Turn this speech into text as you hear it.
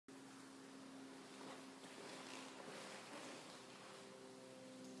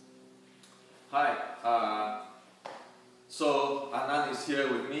Hi, so Anand is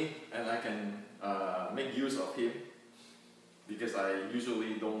here with me and I can make use of him because I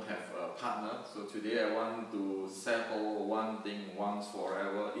usually don't have a partner. So today I want to settle one thing once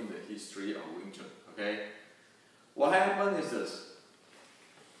forever in the history of Wing Chun. Okay? What happened is this.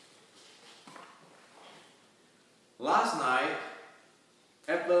 Last night,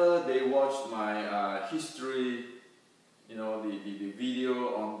 after they watched my history, the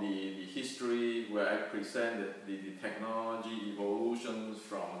video on the history where I presented the technology evolutions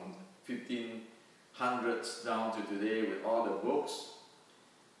from 1500s down to today with all the books.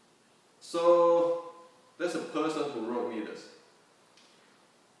 So there's a person who wrote me this.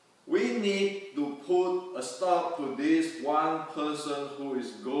 We need to put a stop to this one person who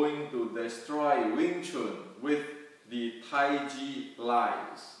is going to destroy Wing Chun with the Taiji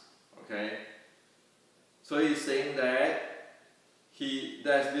lies. Okay? So he's saying that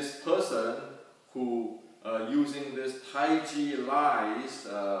there's this person who using this Taiji lies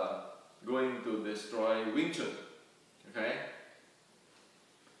going to destroy Wing Chun. Okay?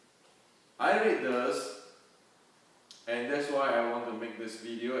 I read this, and that's why I want to make this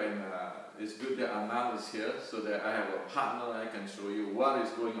video, and it's good that Anand is here so that I have a partner I can show you what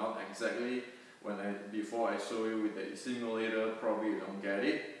is going on exactly. Before I show you with the simulator, probably you don't get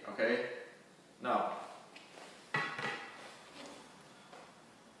it. Okay? Now,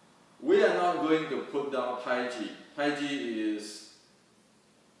 we are not going to put down Taiji. Taiji is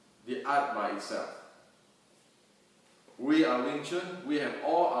the art by itself. We are Wing Chun. We have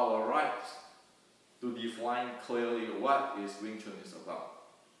all our rights to define clearly what is Wing Chun is about.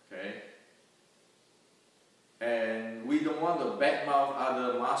 Okay? And we don't want to badmouth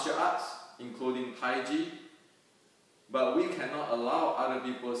other martial arts, including Taiji. But we cannot allow other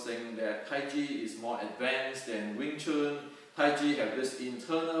people saying that Taiji is more advanced than Wing Chun. Taiji have this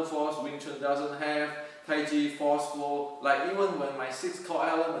internal force Wing Chun doesn't have. Taiji force flow, like even when my 6th core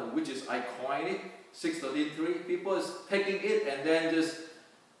element, which is I coined it, 613.3, people is taking it and then just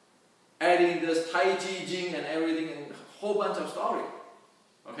adding this Taiji Jing and everything and a whole bunch of story.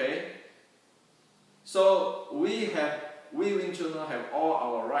 Okay? So we Wing Chuners have all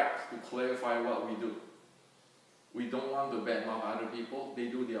our rights to clarify what we do. We don't want to badmouth other people. They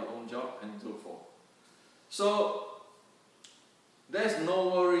do their own job and so forth. So there's no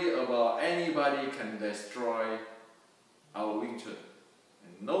worry about anybody can destroy our Wing Chun.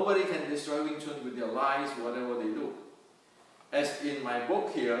 And nobody can destroy Wing Chun with their lies, whatever they do. As in my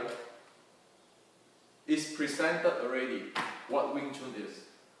book here, it's presented already what Wing Chun is.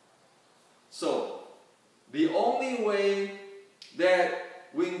 So the only way that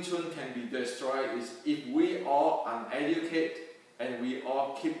Wing Chun can be destroyed is if we all uneducated and we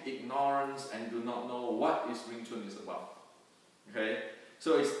all keep ignorance and do not know what is Wing Chun is about. Okay?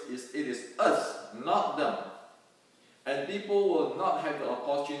 So it is us, not them. And people will not have the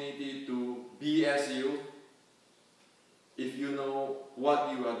opportunity to BS you if you know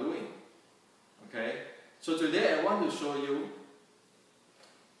what you are doing. Okay? So today I want to show you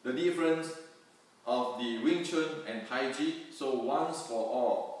the difference of the Wing Chun and Taiji. So once for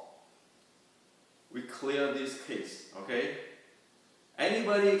all, we clear this case. Okay?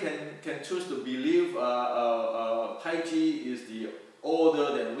 Anybody can choose to believe Taiji is the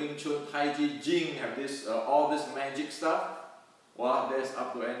older than Wing Chun. Taiji Jing have this all this magic stuff. Well, that's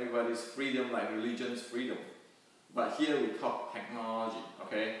up to anybody's freedom, like religion's freedom. But here we talk technology.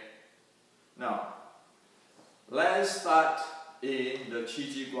 Okay? Now, let's start in the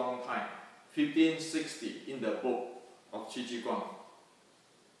Qi Ji Guang time, 1560, in the book of Qi Ji Guang.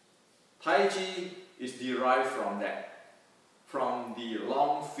 Taiji is derived from that. From the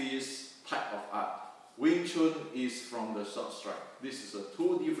long fist type of art. Wing Chun is from the short strike. This is a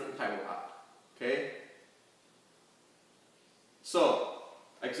two different type of art. Okay? So,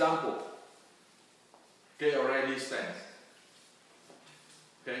 example. Get already stands.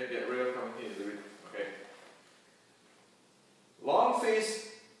 Okay, get real coming here. Okay. Long fist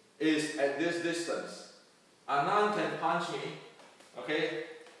is at this distance. Anand can punch me. Okay?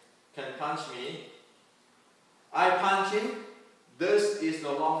 Can punch me. I punch him. This is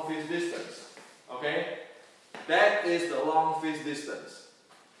the long fist distance. Okay? That is the long fist distance.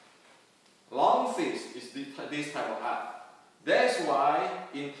 Long fist is this type of art. That's why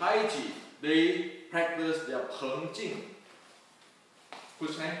in Taiji they practice their Peng Jing.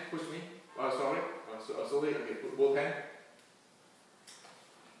 Push hand, push me. Sorry. Sorry, okay, put both hands.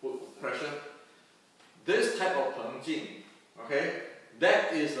 Put pressure. This type of Peng Jing. Okay?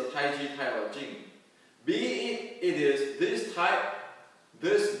 That is the Taiji type of Jing. Be it is this type,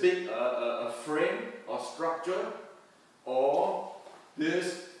 this big frame or structure, or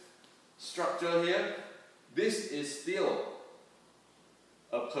this structure here. This is still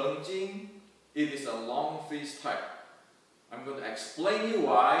a Peng Jing. It is a long fist type. I'm going to explain you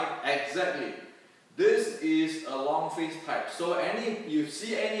why exactly. This is a long fist type. So you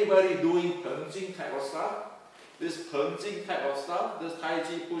see anybody doing Peng Jing type of stuff, this Peng Jing type of stuff, this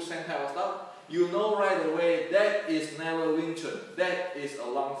Taiji push hand type of stuff, you know right away that is never Wing Chun. That is a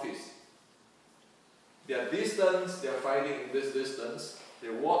long fist. Their distance, they are fighting in this distance. They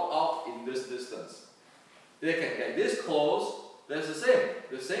walk out in this distance. They can get this close. That's the same.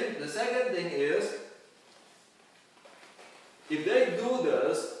 The second thing is, if they do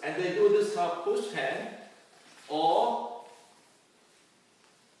this and they do this type of push hand or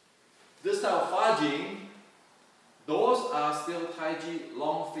this type of fudging, those are still Taiji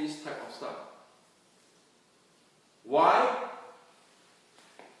long fist type of stuff. Why?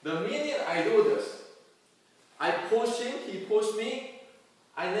 The minute I do this, I push him, he pushes me,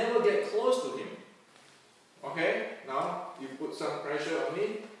 I never get close to him. Okay, now you put some pressure on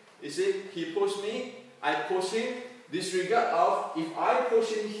me. You see, he pushed me, I push him. Disregard of if I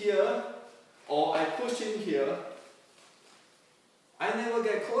push him here or I push him here, I never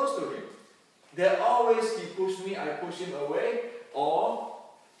get close to him. There always he push me, I push him away, or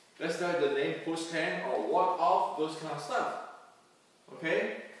that's why the name push hand or walk off, those kind of stuff.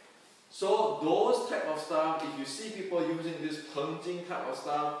 Okay? So those type of stuff, if you see people using this Peng Jing type of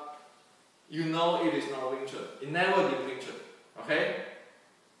stuff, you know it is not Wing Chun. It never been Wing Chun. Okay?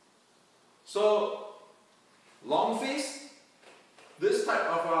 So long fist, this type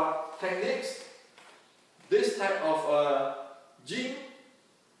of techniques, this type of Jing.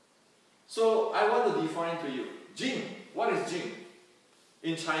 So I want to define to you, Jing. What is Jing?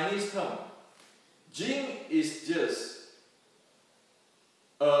 In Chinese term, Jing is just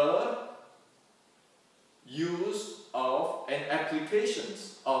a use of an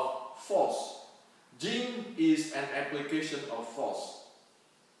applications of force. Jing is an application of force.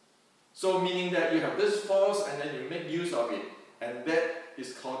 So meaning that you have this force and then you make use of it, and that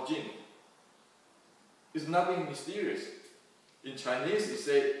is called Jing. It's nothing mysterious. In Chinese, it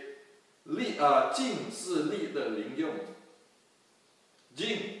says 静是力的灵用.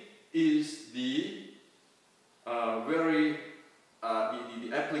 Jing is the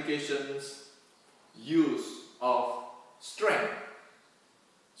the applications use of strength.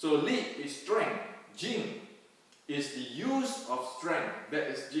 So li is strength. Jing is the use of strength. That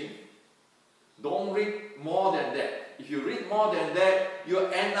is Jing. Don't read more than that. If you read more than that,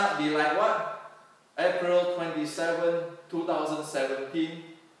 you'll end up be like what? April 27, 2017.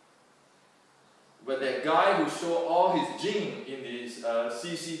 But that guy who showed all his Jing in his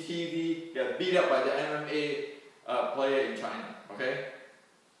CCTV got beat up by the MMA player in China. Okay?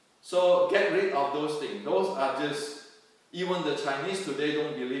 So get rid of those things. Those are just, even the Chinese today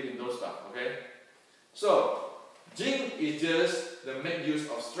don't believe in those stuff. Okay? So, Jing is just the make use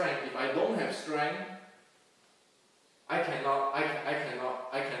of strength. If I don't have strength, I cannot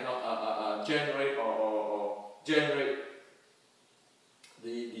generate or generate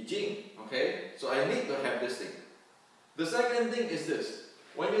the Jing. Okay, so I need to have this thing. The second thing is this: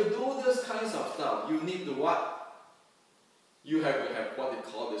 when you do this kinds of stuff, you need to what? You have to have what they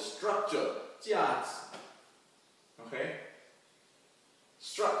call the structure, 架子. Okay,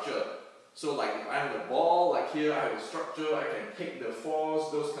 structure. So like if I have the ball, like here I have a structure, I can take the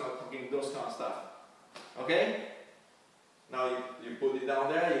force, those kind of stuff. Okay? Now you put it down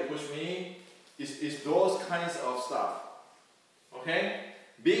there, you push me. It's those kinds of stuff. Okay?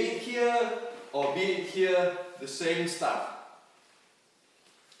 Be it here or be it here, the same stuff.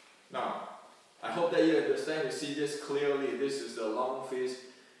 Now, I hope that you understand, you see this clearly. This is the long fist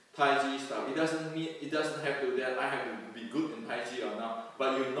Taiji stuff. It doesn't mean, it doesn't have to that I have to be good in Taiji or not,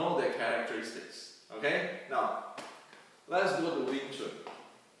 but you know the characteristics. Okay? Now, let's go to Wing Chun.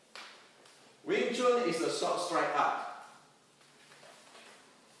 Wing Chun is a short strike art.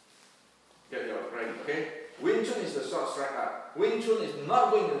 Get your ready, okay? Wing Chun is a short strike art. Wing Chun is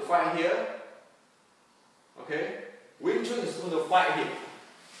not going to fight here. Okay? Wing Chun is going to fight here.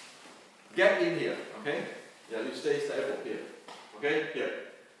 Get in here, okay? Yeah, you stay stable here. Okay? Here.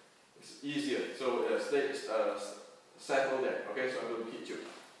 It's easier. So stay settle there. Okay, so I'm going to hit you.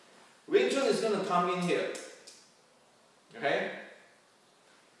 Wing Chun is going to come in here. Okay?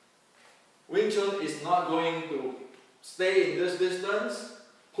 Wing Chun is not going to stay in this distance,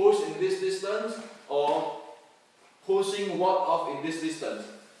 push in this distance, or pushing walk off in this distance.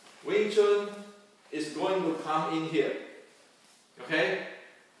 Wing Chun is going to come in here. Okay?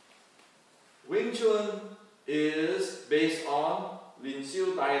 Wing Chun is based on Lin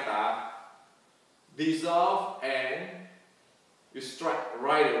Xiu Dai Da, dissolve and you strike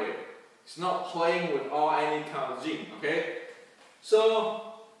right away. It's not playing with all any kind of Jing, okay?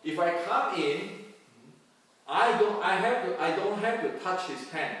 So if I come in, I don't have to touch his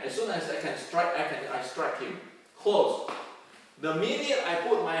hand. As soon as I can strike, I strike him. Close. The minute I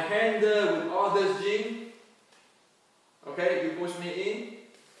put my hand there with all this Jing, okay, you push me in,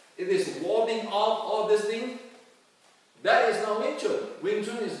 it is warding off all this thing. That is not Wing Chun. Wing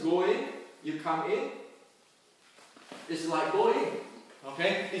Chun is going, you come in, it's like go in.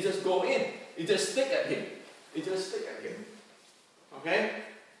 Okay? You just go in. You just stick at him. You just stick at him. Okay?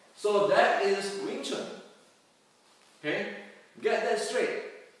 So that is Wing Chun. Okay? Get that straight.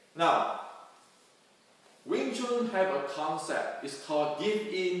 Now, Wing Chun have a concept. It's called give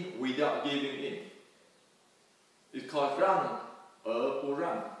in without giving in. It's called 让而不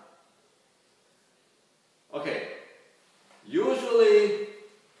让. Okay. Usually,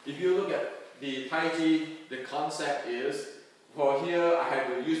 if you look at the Taiji, the concept is, for here I have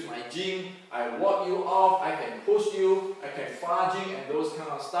to use my Jing, I ward you off, I can push you, I can far Jing and those kind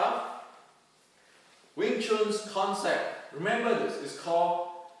of stuff. Wing Chun's concept, remember this, it's called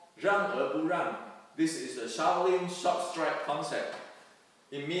让而不让. This is the Shaolin short strike concept.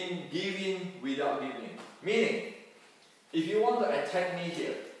 It means giving without giving. Meaning, if you want to attack me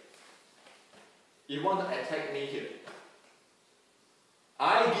here,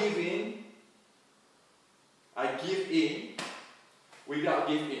 I give in without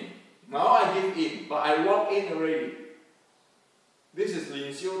giving. Now I give in, but I walk in already. This is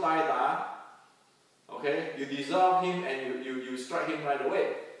Lin Xiu Dai Da. Okay, you dissolve him and you strike him right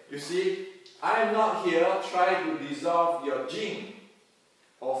away. You see, I am not here trying to dissolve your Jing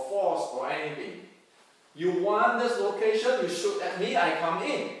or force or anything. You want this location, you shoot at me, I come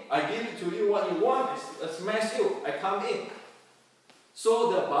in. I give it to you what you want, I smash you, I come in.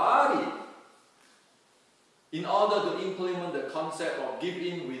 So the body, in order to implement the concept of give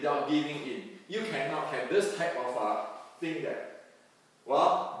in without giving in, you cannot have this type of thing there.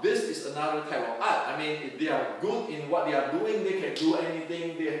 Well, this is another type of art. I mean, if they are good in what they are doing, they can do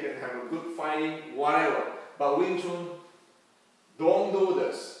anything, they can have a good fighting, whatever. But Wing Chun, don't do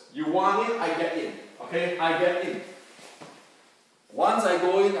this. You want it, I get in. Okay, I get in. Once I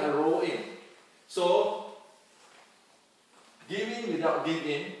go in, I roll in. So, give in without give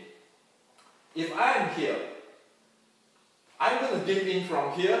in. If I am here, I'm going to give in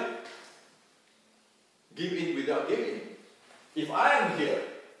from here. Give in without giving. If I am here,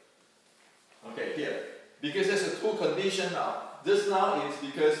 okay, here, because there's a two condition now. This now is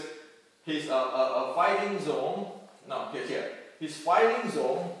because he's a fighting zone. No, here. His fighting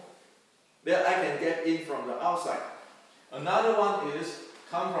zone, that I can get in from the outside. Another one is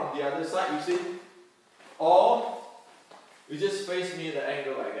come from the other side, you see? Or you just face me the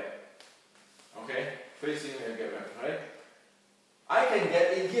angle like that. Okay? Facing me like that, right? I can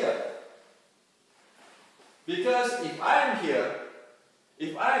get in here. Because if I am here,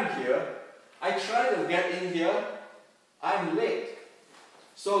 I try to get in here, I'm late.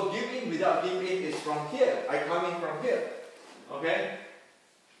 So giving without giving is from here. I come in from here. Okay?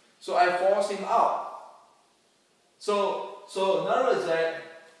 So I force him out. So in other words that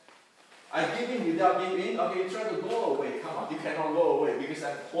I give in without giving. Okay, you try to go away. Come on, you cannot go away because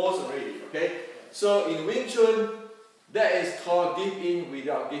I'm close already. Okay? So in Wing Chun, that is called give in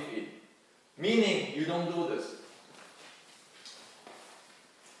without give in. Meaning you don't do this.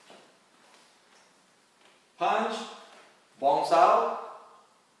 Punch, bong sao,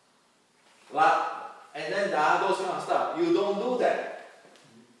 lap, and then those kind of stuff. You don't do that.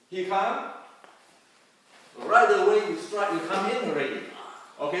 He come, right away you strike, you come in already.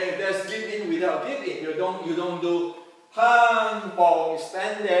 Okay, that's give in without give in. You don't do punch, bong,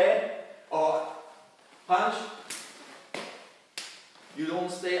 stand there, or punch. You don't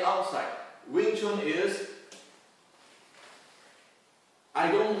stay outside. Wing Chun is,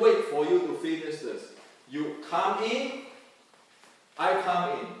 I don't wait for you to finish this. You come in, I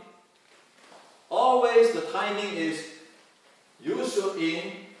come in. Always the timing is, you shoot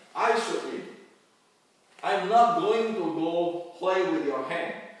in, I shoot in. I'm not going to go play with your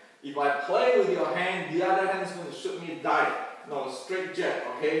hand. If I play with your hand, the other hand is going to shoot me dive. No, straight jab,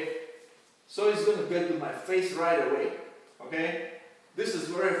 okay? So it's going to get to my face right away, okay? This is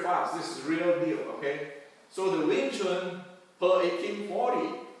very fast, this is real deal, okay? So the Wing Chun per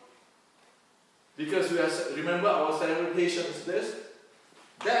 1840, because we are, remember our salutation is this?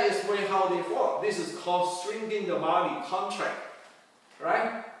 That is way how they fought. This is called shrinking the body, contract,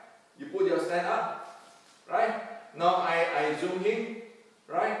 right? You put your stand up, right? Now I zoom him,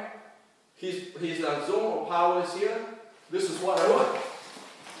 right? His zone of power is here. This is what I want.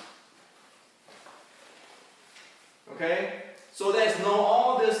 Okay? So there's no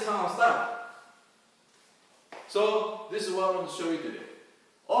all this kind kind of stuff. So this is what I want to show you today.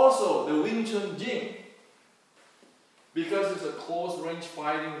 Also, the Wing Chun Jing, because it's a close range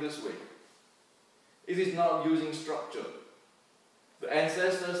fighting this way, it is not using structure. The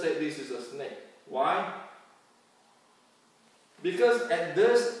ancestors said this is a snake. Why? Because at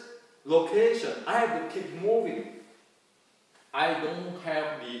this location, I have to keep moving. I don't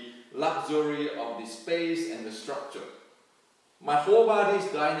have the luxury of the space and the structure. My whole body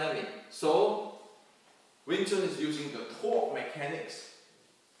is dynamic. So, Wing Chun is using the torque mechanics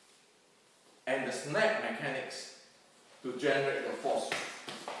and the snap mechanics to generate the force.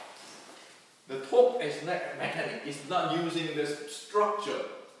 The torque and snap mechanic is not using this structure.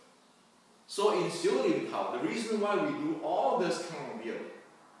 So in Xiu Lin Tao, the reason why we do all this kind of deal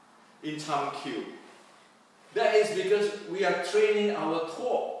in Cham Q, that is because we are training our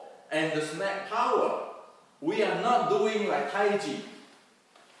torque and the snap power. We are not doing like Taiji.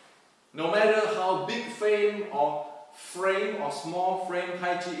 No matter how big frame or small frame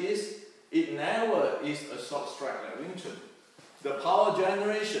Taiji is, it never is a short strike like Wing Chun. The power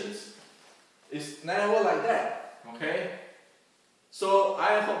generations is never like that. Okay? So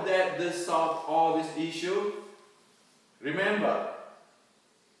I hope that this solves all this issue. Remember,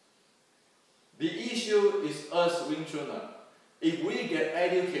 the issue is us Wing Chunner. If we get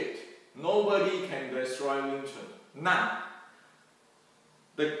educated, nobody can destroy Wing Chun. None.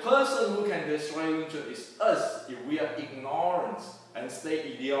 The person who can destroy Wing Chun is us if we are ignorant and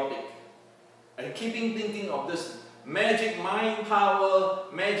stay idiotic. And keeping thinking of this magic mind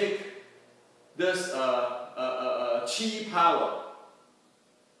power, magic, this chi power.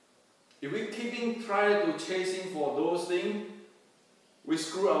 If we keeping trying to chasing for those things, we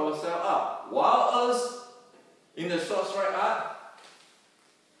screw ourselves up. While us in the short strike art,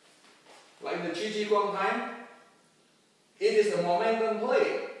 like in the Chi Guang time, it is a momentum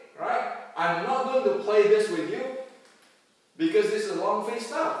play, right? I'm not going to play this with you because this is a long face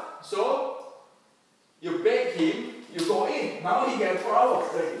stuff. So you bait him, you go in. Now he gets power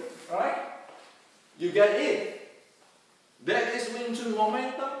already, right? You get in. That is Wing Chun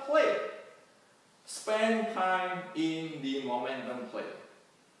momentum play. Spend time in the momentum play.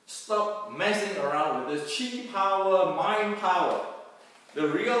 Stop messing around with this chi power, mind power. The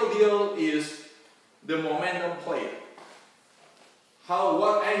real deal is the momentum play.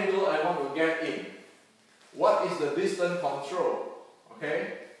 What angle I want to get in. What is the distance control?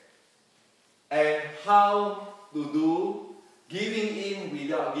 Okay? And how to do giving in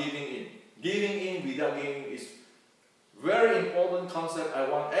without giving in. Giving in without giving in is very important concept I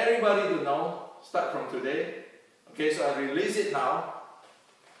want everybody to know. Start from today. Okay, so I release it now.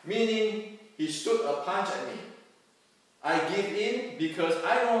 Meaning, he shoot a punch at me. I give in because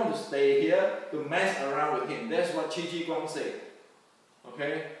I don't want to stay here to mess around with him. That's what Chi Guang said.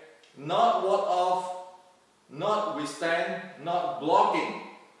 Okay? Not ward off, not withstand, not blocking,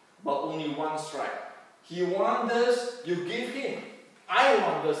 but only one strike. He wants this, you give him. I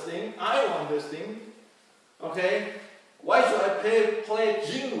want this thing, I want this thing. Okay? Why should I play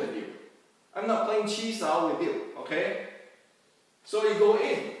Jing with you? I'm not playing Chi Sao with you. Okay? So you go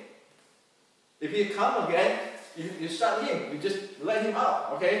in. If he come again, you shut him. You just let him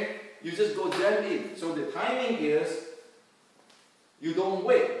out. Okay? You just go jam in. So the timing is, you don't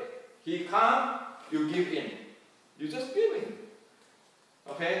wait. He come, you give in. You just give in.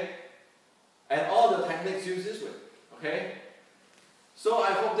 Okay? And all the techniques use this way. Okay? So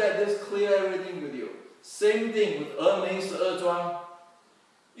I hope that this clear everything with you. Same thing with Mei Si Zhuang.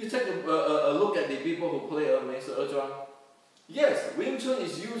 You take a look at the people who play Mei Si Zhuang. Yes, Wing Chun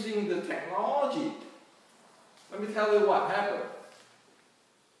is using the technology. Let me tell you what happened.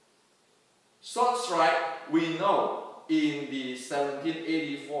 Short strike, we know in the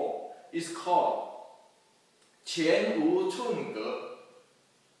 1784, is called 前无寸格，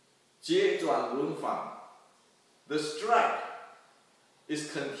接转轮防. The strike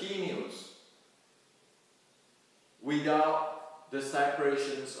is continuous without the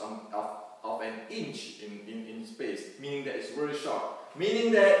separations of an inch in space, meaning that it's very short.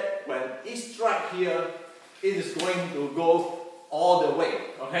 Meaning that when it strikes here, it is going to go all the way,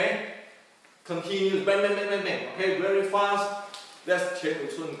 okay? Continuous, bang, bang, bang, bang, bang, okay? Very fast. That's 前无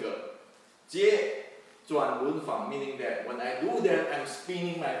寸格. 接转轮防, meaning that when I do that, I'm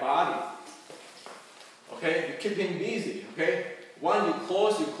spinning my body. Okay? You keep him busy, okay? When you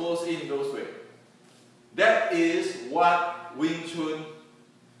close in those way. That is what Wing Chun,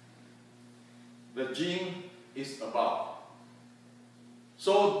 the Jing, is about.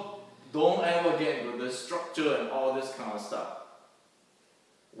 So don't ever get into the structure and all this kind of stuff.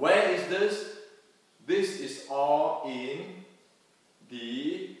 Where is this? This is all in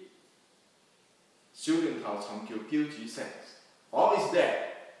the 少年頭尋橋標誌聲 all is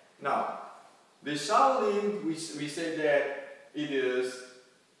there. Now, the Shaolin, we say that it is,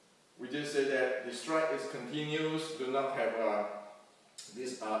 we just say that the strike is continuous, do not have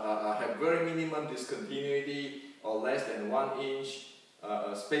have very minimum discontinuity or less than 1 inch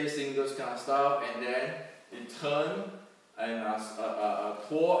spacing, those kind of stuff, and then it turn and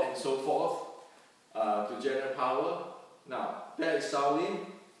pour and so forth to generate power. Now, that is Shaolin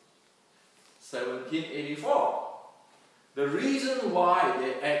 1784. The reason why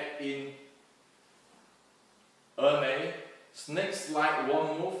they act in Erne, snake slide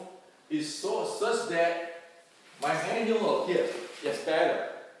one move, is such that my manual here is better.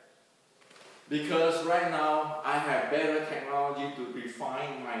 Because right now I have better technology to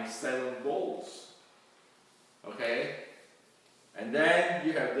refine my 7 volts. Okay? And then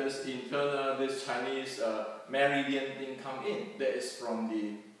you have this internal, this Chinese meridian thing come in. That is from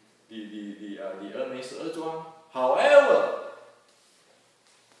the Erne 12. However,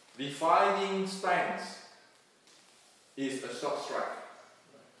 the fighting stance is a short strike.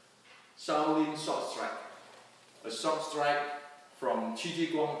 Shaolin short strike. A short strike from Qi Ji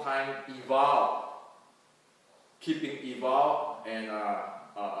Guang time evolved, keeping evolve and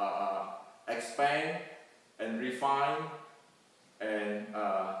expand and refine and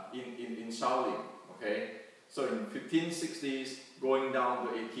in Shaolin. Okay, so in 1560s going down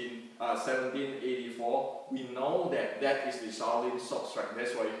to 1784, we know that that is the Shaolin short strike.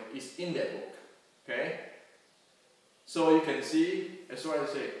 That's why it's in that book. Okay, so you can see, that's why I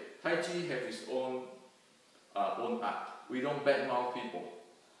say Tai Chi have its own art. We don't badmouth people,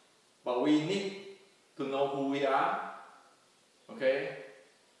 but we need to know who we are. Okay,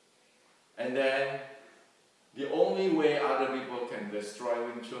 and then the only way other people can destroy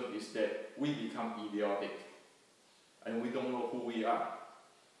Wing Chun is that we become idiotic and we don't know who we are,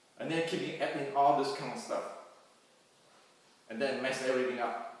 and then keeping adding all this kind of stuff and then mess everything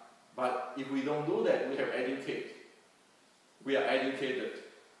up. But if we don't do that, we are educated.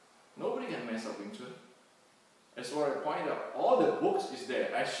 Nobody can mess up Wing Chun. That's what I point out. All the books is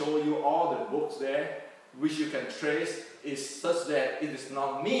there. I show you all the books there, which you can trace, is such that it is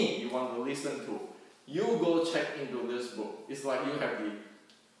not me you want to listen to. You go check into this book. It's like you have the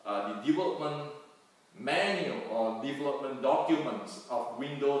development manual or development documents of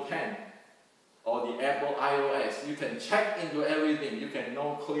Windows 10 or the Apple iOS. You can check into everything. You can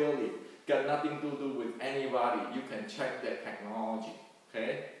know clearly. Got nothing to do with anybody. You can check that technology.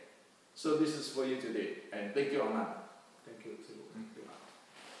 Okay? So this is for you today. And thank you, Anand. Thank you.